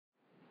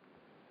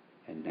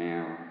And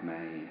now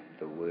may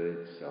the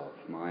words of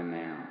my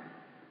mouth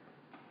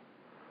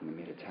and the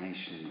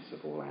meditations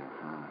of all our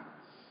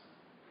hearts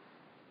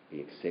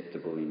be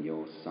acceptable in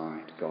your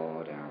sight,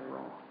 God, our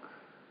rock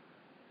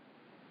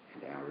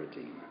and our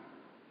Redeemer.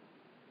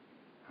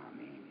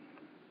 Amen.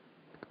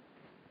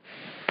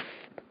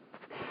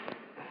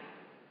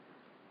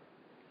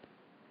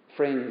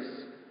 Friends,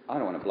 I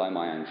don't want to blow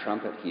my own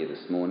trumpet here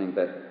this morning,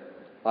 but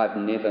I've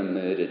never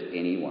murdered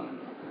anyone.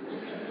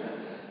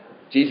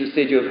 Jesus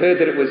said, "You have heard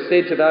that it was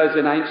said to those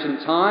in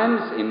ancient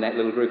times," in that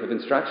little group of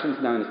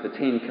instructions known as the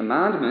 10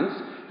 Commandments,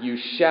 "You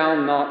shall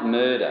not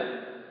murder."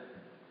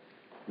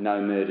 No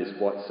murders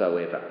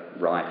whatsoever,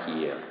 right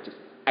here. Just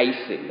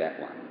acing that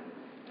one.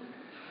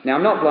 Now,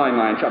 I'm not blowing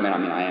my own trumpet.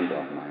 I am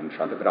blowing my own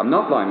trumpet, but I'm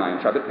not blowing my own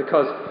trumpet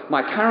because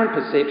my current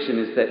perception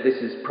is that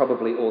this is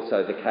probably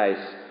also the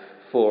case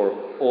for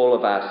all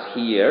of us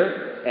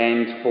here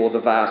and for the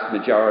vast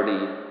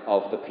majority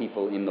of the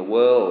people in the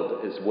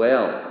world as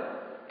well.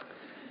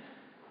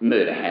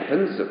 Murder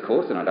happens, of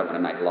course, and I don't want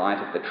to make light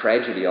of the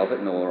tragedy of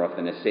it nor of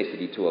the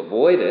necessity to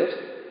avoid it,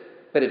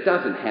 but it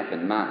doesn't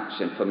happen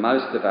much, and for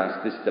most of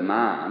us this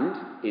demand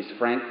is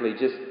frankly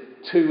just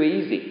too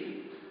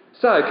easy.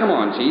 So, come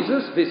on,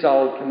 Jesus, this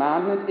old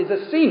commandment is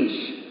a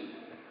cinch.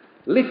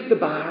 Lift the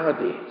bar a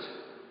bit.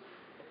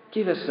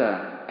 Give us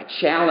a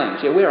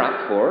challenge. Yeah, we're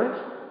up for it.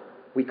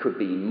 We could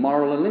be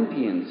moral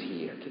Olympians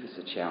here. Give us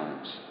a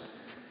challenge.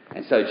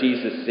 And so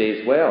Jesus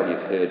says, well,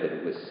 you've heard that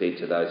it was said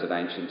to those of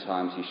ancient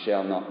times, you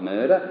shall not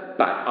murder,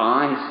 but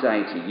I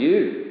say to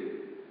you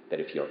that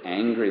if you're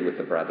angry with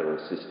a brother or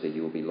sister,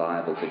 you will be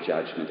liable to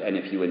judgment. And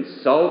if you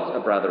insult a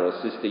brother or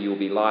sister, you will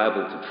be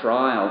liable to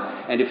trial.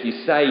 And if you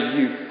say,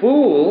 you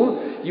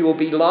fool, you will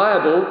be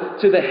liable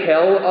to the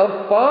hell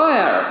of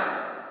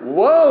fire.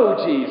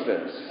 Whoa,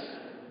 Jesus.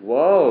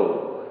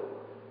 Whoa.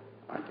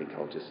 I think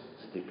I'll just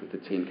stick with the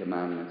 10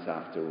 Commandments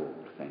after all.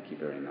 Thank you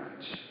very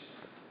much.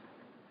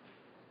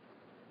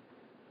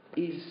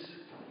 Is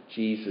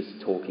Jesus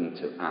talking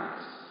to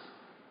us?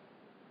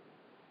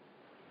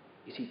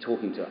 Is he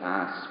talking to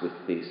us with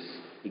this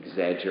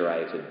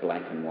exaggerated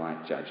black and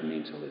white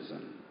judgmentalism?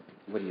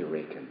 What do you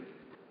reckon?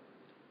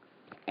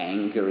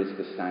 Anger is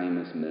the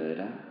same as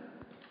murder.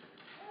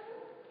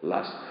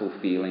 Lustful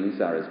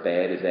feelings are as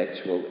bad as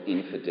actual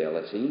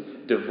infidelity.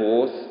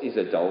 Divorce is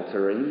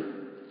adultery.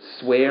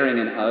 Swearing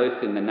an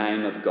oath in the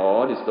name of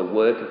God is the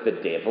work of the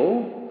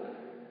devil.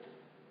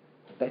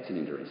 That's an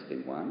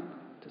interesting one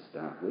to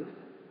start with.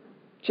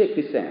 Check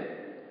this out.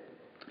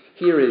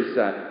 Here is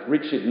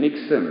Richard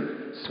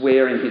Nixon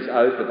swearing his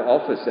oath of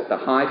office at the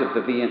height of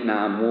the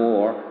Vietnam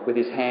War with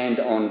his hand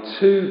on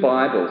 2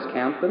 Bibles.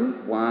 Count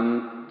them.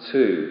 1,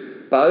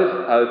 2.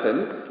 Both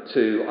open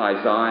to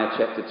Isaiah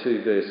chapter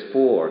 2 verse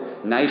 4.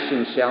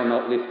 Nation shall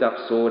not lift up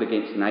sword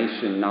against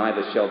nation,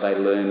 neither shall they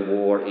learn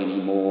war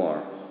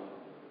anymore.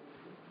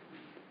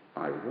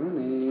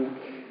 Ironic.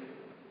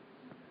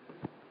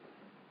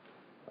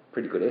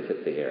 Pretty good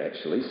effort there,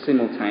 actually.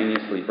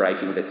 Simultaneously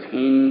breaking the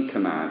 10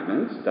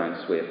 Commandments, don't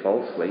swear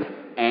falsely,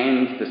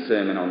 and the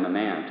Sermon on the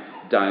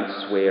Mount,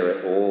 don't swear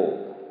at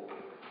all.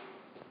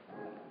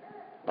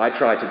 I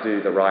tried to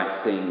do the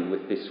right thing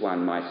with this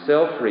one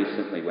myself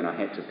recently when I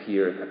had to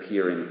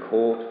appear in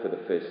court for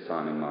the first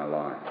time in my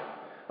life.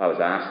 I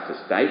was asked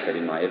to state that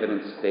in my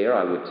evidence there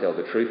I would tell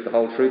the truth, the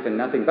whole truth, and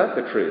nothing but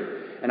the truth.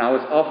 And I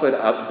was offered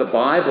up the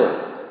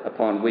Bible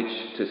upon which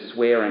to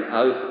swear an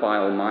oath by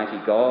Almighty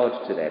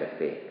God to that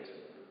effect.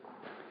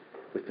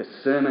 With the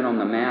Sermon on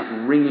the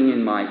Mount ringing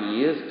in my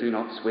ears, do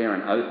not swear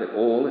an oath at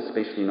all,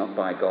 especially not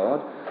by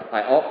God,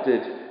 I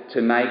opted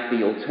to make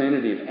the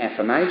alternative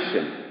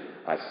affirmation.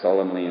 I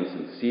solemnly and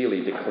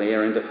sincerely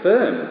declare and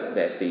affirm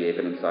that the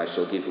evidence I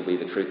shall give will be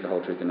the truth, the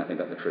whole truth, and nothing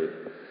but the truth.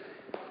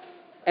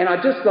 And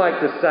I'd just like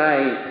to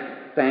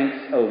say,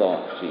 thanks a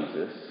lot,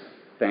 Jesus.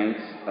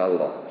 Thanks a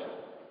lot.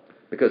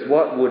 Because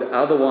what would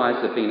otherwise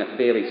have been a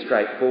fairly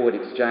straightforward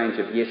exchange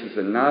of yeses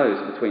and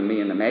nos between me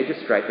and the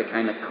magistrate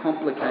became a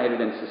complicated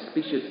and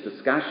suspicious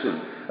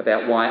discussion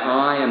about why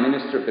I, a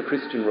minister of the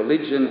Christian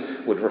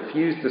religion, would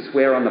refuse to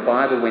swear on the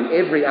Bible when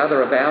every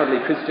other avowedly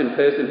Christian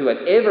person who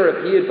had ever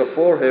appeared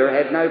before her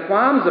had no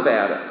qualms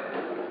about it.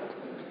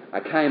 I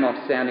came off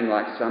sounding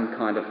like some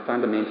kind of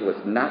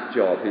fundamentalist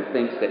nutjob who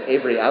thinks that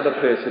every other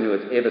person who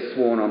has ever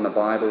sworn on the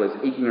Bible is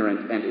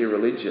ignorant and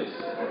irreligious.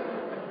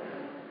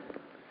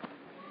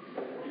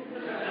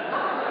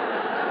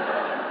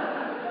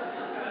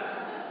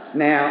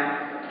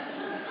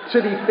 Now,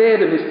 to be fair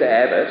to Mr.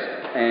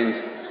 Abbott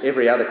and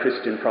every other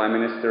Christian Prime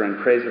Minister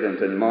and President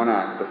and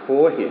monarch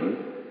before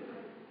him,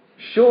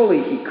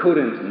 surely he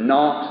couldn't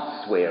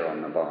not swear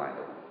on the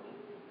Bible.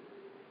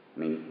 I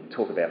mean,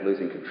 talk about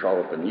losing control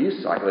of the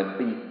news cycle. It'd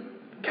be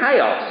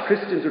chaos.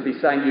 Christians would be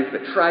saying, you've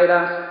betrayed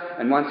us.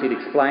 And once he'd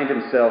explained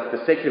himself,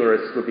 the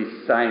secularists would be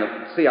saying,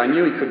 see, I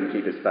knew he couldn't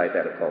keep his faith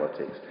out of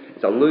politics.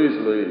 It's a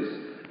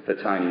lose-lose for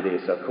Tony there,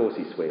 so of course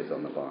he swears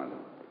on the Bible.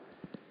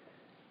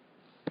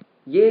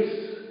 Yes,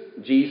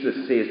 Jesus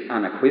says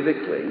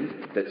unequivocally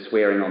that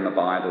swearing on the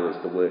Bible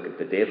is the work of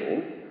the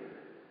devil.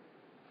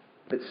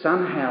 But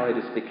somehow it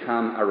has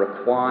become a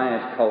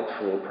required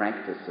cultural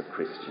practice of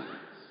Christians.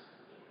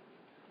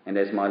 And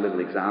as my little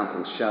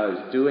example shows,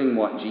 doing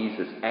what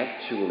Jesus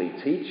actually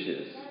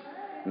teaches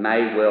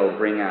may well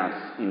bring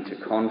us into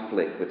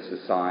conflict with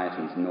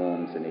society's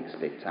norms and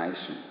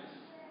expectations.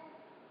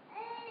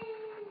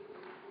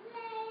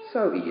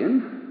 So,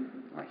 Ian,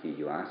 I hear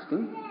you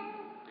asking,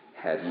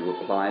 how do you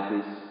apply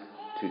this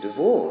to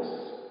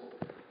divorce?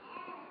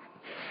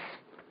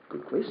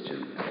 Good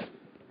question.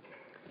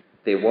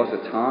 There was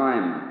a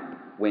time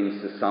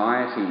when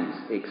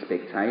society's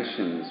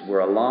expectations were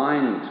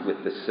aligned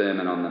with the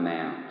Sermon on the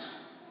Mount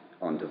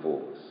on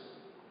divorce.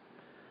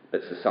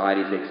 But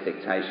society's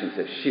expectations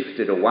have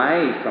shifted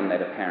away from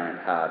that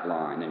apparent hard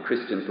line, and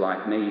Christians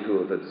like me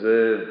who have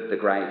observed the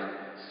great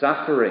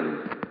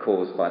suffering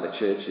caused by the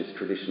Church's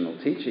traditional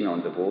teaching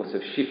on divorce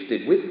have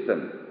shifted with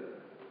them.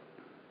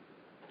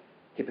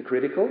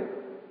 Hypocritical?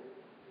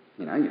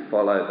 You know, you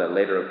follow the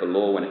letter of the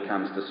law when it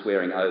comes to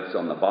swearing oaths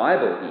on the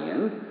Bible,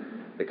 Ian,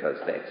 because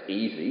that's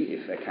easy,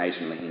 if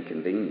occasionally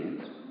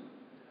inconvenient.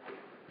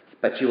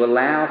 But you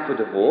allow for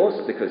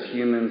divorce because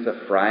humans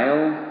are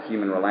frail,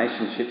 human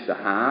relationships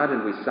are hard,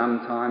 and we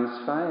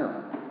sometimes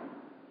fail.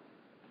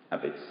 A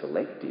bit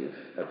selective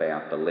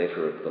about the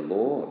letter of the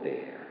law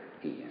there,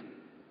 Ian.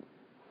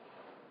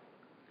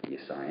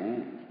 Yes, I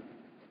am.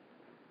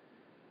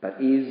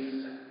 But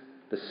is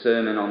the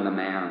Sermon on the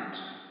Mount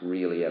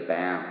really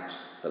about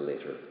the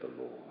letter of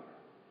the law?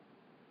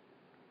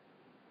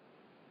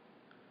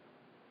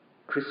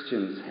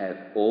 Christians have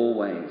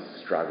always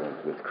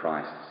struggled with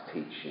Christ's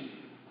teaching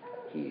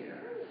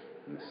here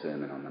in the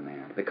Sermon on the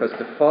Mount, because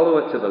to follow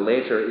it to the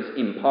letter is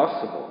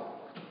impossible,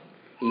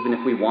 even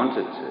if we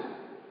wanted to.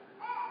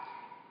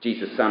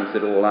 Jesus sums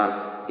it all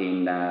up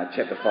in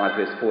chapter 5,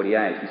 verse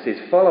 48. He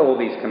says, follow all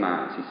these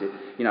commands. He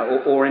said,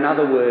 or in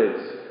other words,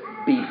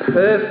 be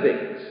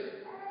perfect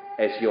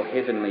as your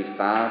heavenly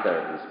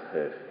Father is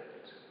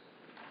perfect.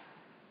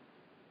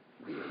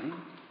 Really?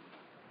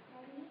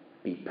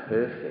 Be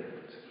perfect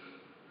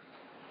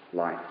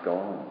like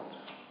God.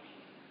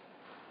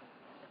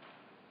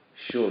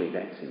 Surely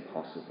that's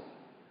impossible.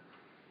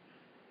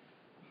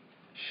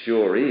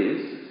 Sure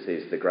is,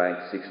 says the great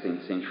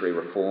 16th century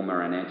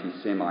reformer and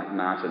anti-Semite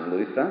Martin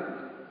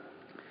Luther.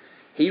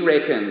 He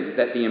reckoned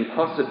that the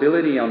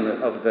impossibility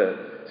of the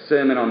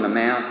Sermon on the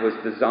Mount was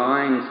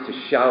designed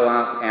to show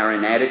up our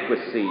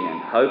inadequacy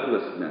and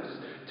hopelessness,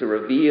 to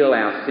reveal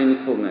our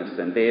sinfulness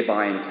and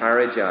thereby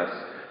encourage us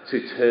to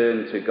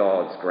turn to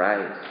God's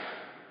grace.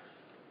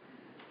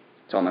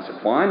 Thomas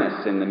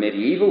Aquinas in the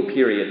medieval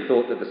period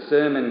thought that the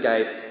sermon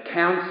gave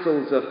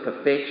counsels of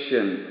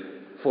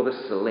perfection for the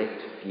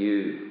select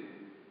few,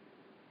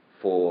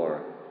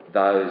 for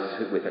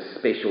those with a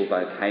special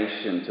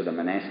vocation to the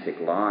monastic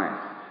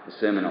life. The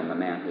Sermon on the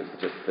Mount was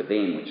just for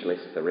them, which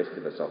left the rest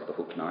of us off the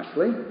hook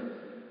nicely.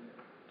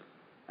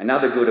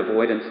 Another good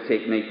avoidance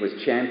technique was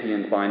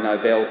championed by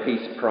Nobel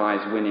Peace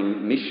Prize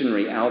winning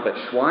missionary Albert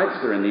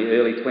Schweitzer in the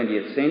early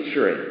 20th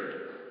century.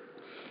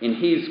 In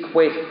his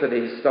quest for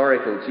the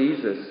historical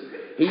Jesus,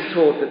 he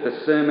taught that the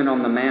Sermon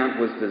on the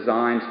Mount was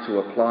designed to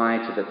apply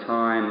to the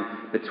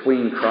time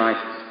between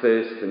Christ's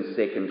first and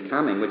second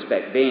coming, which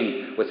back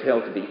then was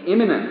held to be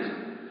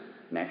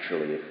imminent.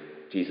 Naturally, if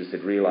Jesus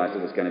had realised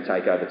it was going to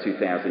take over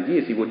 2,000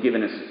 years, he would have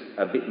given us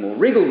a bit more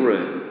wriggle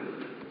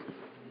room.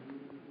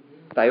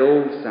 They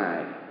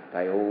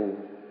all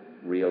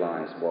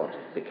realise what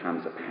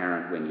becomes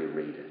apparent when you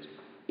read it.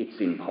 It's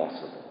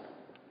impossible.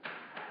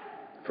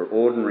 For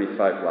ordinary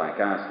folk like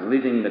us,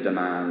 living the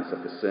demands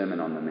of the Sermon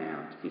on the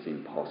Mount is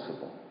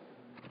impossible.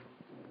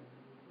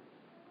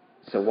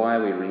 So why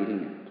are we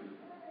reading it?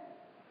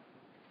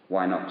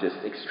 Why not just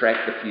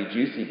extract the few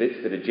juicy bits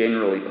that are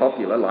generally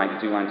popular, like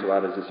do unto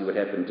others as you would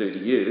have them do to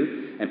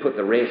you, and put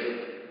the rest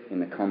in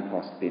the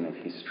compost bin of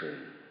history?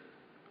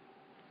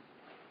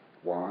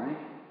 Why?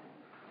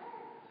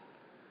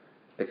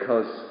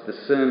 Because the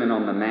Sermon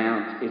on the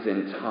Mount is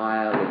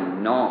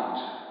entirely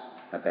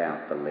not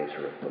about the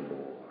letter of the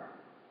law.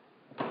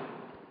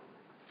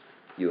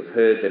 You have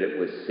heard that it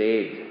was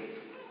said,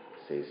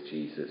 says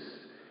Jesus,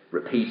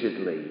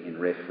 repeatedly in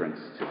reference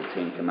to the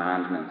Ten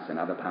Commandments and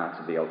other parts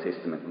of the Old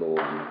Testament law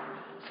in the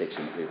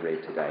section that we've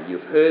read today.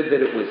 You've heard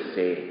that it was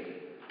said.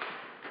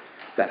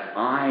 But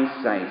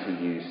I say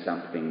to you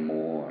something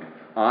more.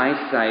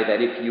 I say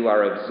that if you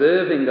are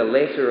observing the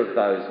letter of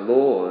those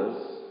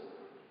laws,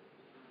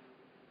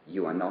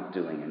 you are not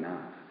doing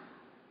enough.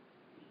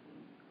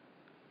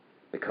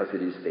 Because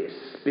it is their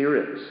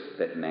spirit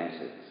that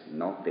matters,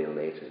 not their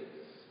letters.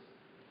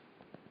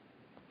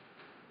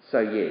 So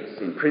yes,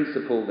 in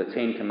principle, the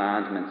Ten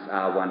Commandments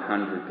are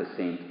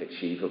 100%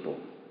 achievable.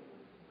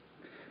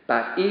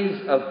 But is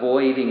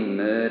avoiding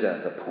murder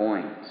the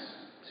point,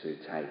 to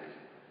take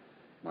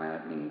my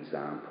opening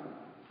example?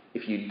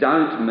 If you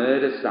don't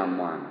murder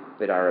someone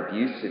but are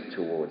abusive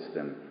towards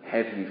them,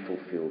 have you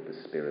fulfilled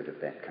the spirit of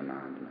that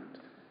commandment?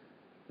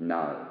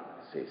 No,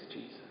 says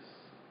Jesus.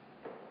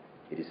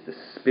 It is the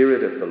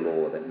spirit of the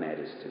law that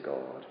matters to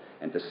God.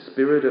 And the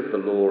spirit of the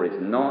law is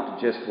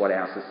not just what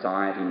our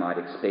society might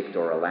expect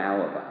or allow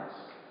of us.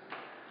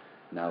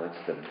 No,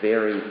 it's the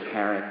very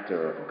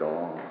character of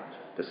God.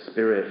 The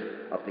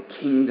spirit of the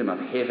kingdom of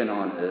heaven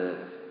on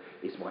earth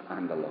is what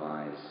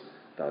underlies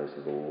those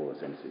laws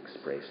and is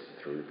expressed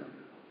through them.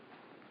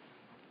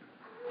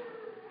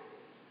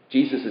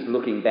 Jesus is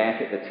looking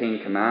back at the Ten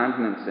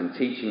Commandments and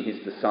teaching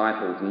his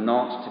disciples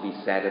not to be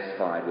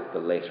satisfied with the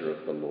letter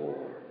of the law.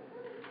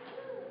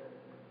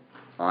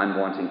 I'm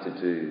wanting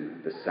to do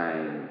the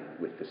same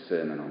with the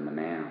Sermon on the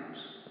Mount.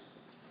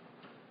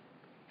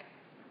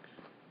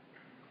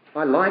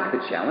 I like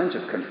the challenge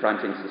of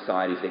confronting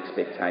society's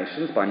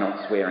expectations by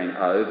not swearing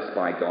oaths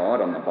by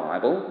God on the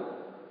Bible.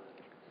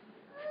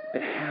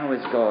 But how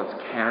is God's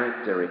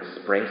character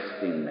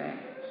expressed in that?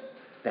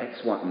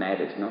 That's what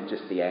matters, not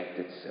just the act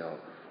itself.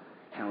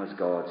 How is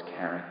God's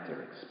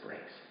character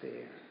expressed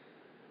there?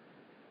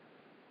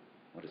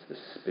 What is the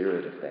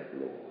spirit of that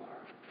law?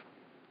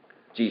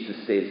 Jesus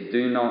says,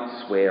 do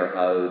not swear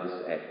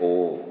oaths at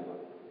all,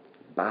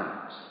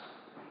 but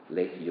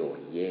let your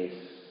yes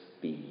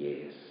be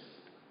yes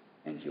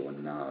and your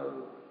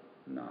no,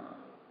 no.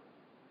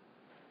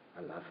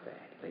 I love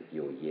that. Let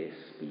your yes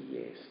be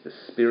yes. The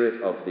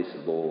spirit of this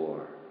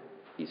law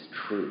is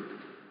truth,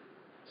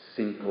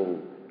 simple,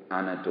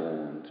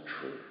 unadorned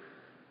truth.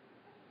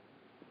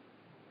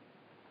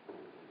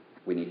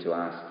 We need to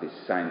ask this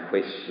same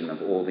question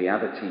of all the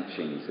other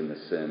teachings in the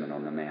Sermon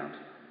on the Mount.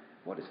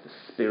 What is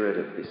the spirit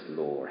of this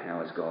law?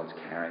 How is God's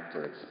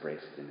character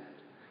expressed in it?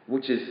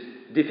 Which is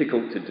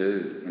difficult to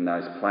do in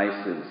those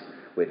places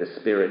where the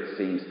spirit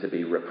seems to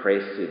be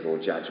repressive or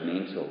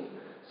judgmental,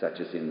 such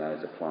as in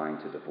those applying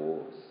to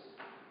divorce.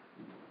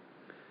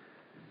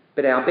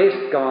 But our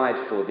best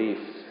guide for this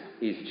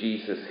is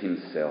Jesus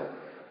himself,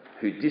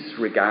 who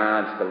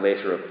disregards the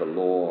letter of the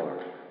law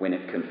when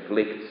it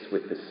conflicts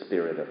with the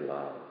spirit of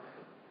love.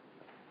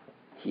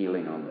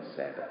 Healing on the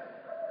Sabbath,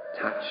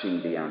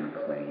 touching the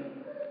unclean,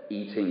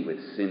 eating with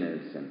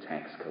sinners and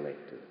tax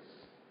collectors.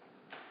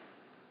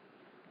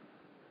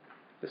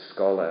 The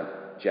scholar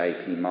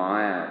J.P.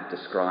 Meyer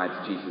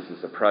describes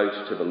Jesus'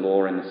 approach to the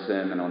law in the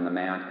Sermon on the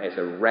Mount as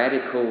a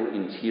radical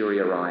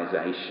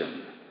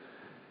interiorisation.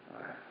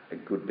 A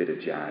good bit of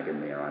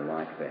jargon there, I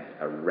like that.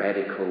 A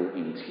radical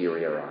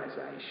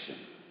interiorisation.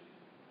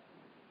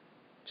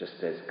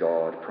 Just as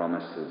God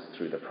promises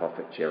through the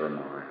prophet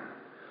Jeremiah,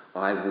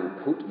 I will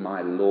put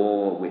my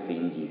law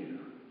within you,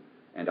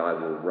 and I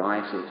will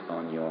write it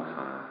on your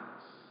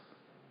hearts.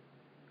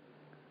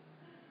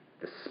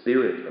 The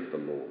spirit of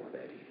the law,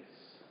 that is,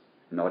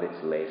 not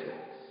its letters.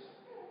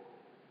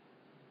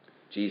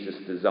 Jesus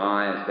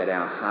desires that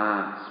our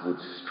hearts would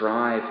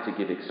strive to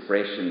give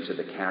expression to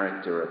the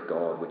character of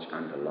God which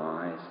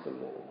underlies the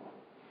law.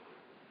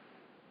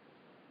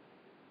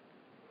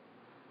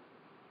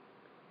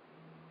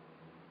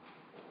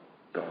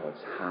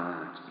 God's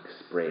heart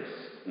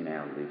expressed in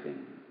our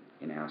living,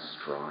 in our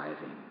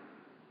striving.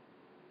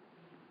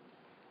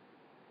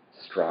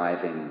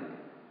 Striving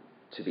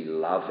to be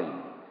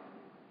loving,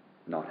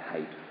 not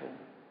hateful.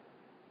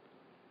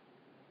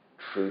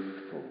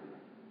 Truthful,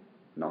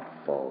 not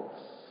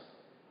false.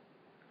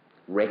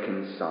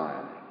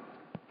 Reconciling,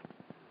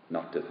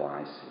 not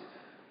divisive.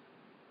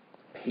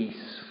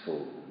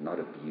 Peaceful, not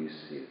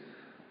abusive.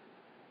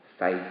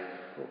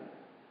 Faithful,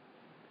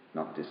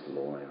 not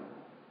disloyal.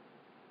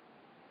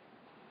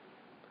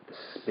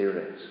 The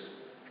spirit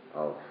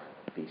of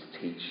these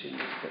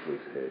teachings that we've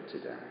heard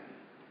today,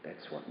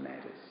 that's what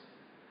matters.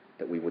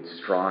 That we would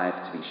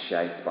strive to be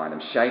shaped by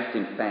them. Shaped,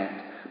 in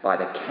fact, by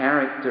the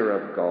character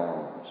of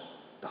God,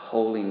 the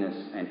holiness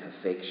and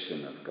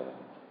perfection of God.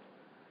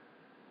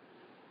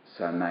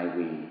 So may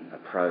we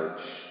approach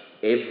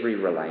every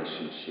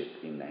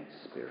relationship in that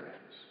spirit,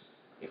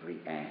 every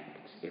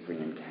act, every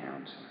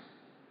encounter,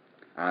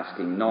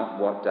 asking not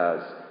what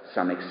does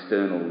some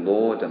external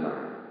law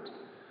demand,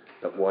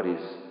 but what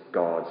is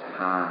God's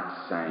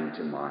heart saying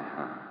to my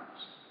heart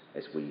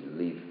as we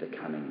live the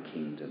coming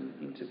kingdom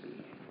into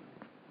being.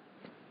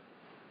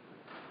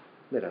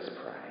 Let us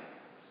pray.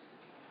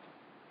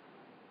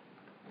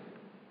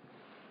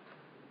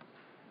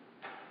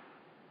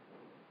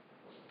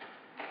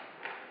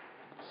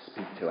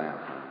 Speak to our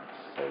hearts,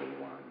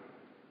 Holy One.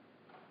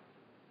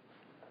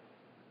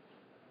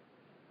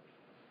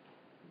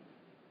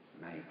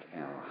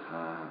 Make our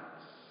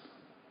hearts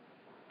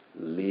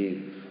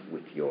live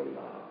with your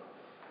love,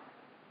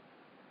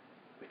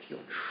 with your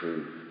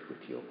truth,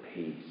 with your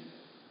peace,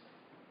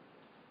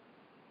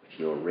 with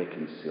your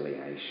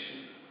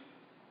reconciliation.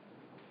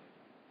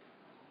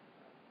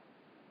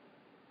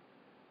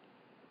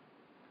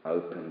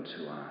 Open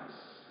to us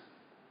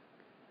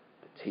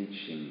the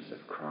teachings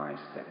of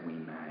Christ that we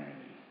may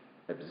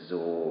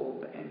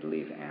absorb and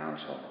live out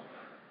of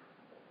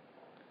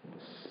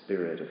the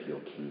spirit of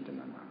your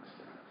kingdom amongst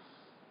us.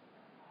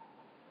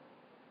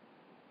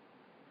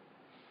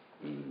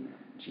 In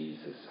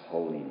Jesus'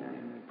 holy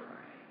name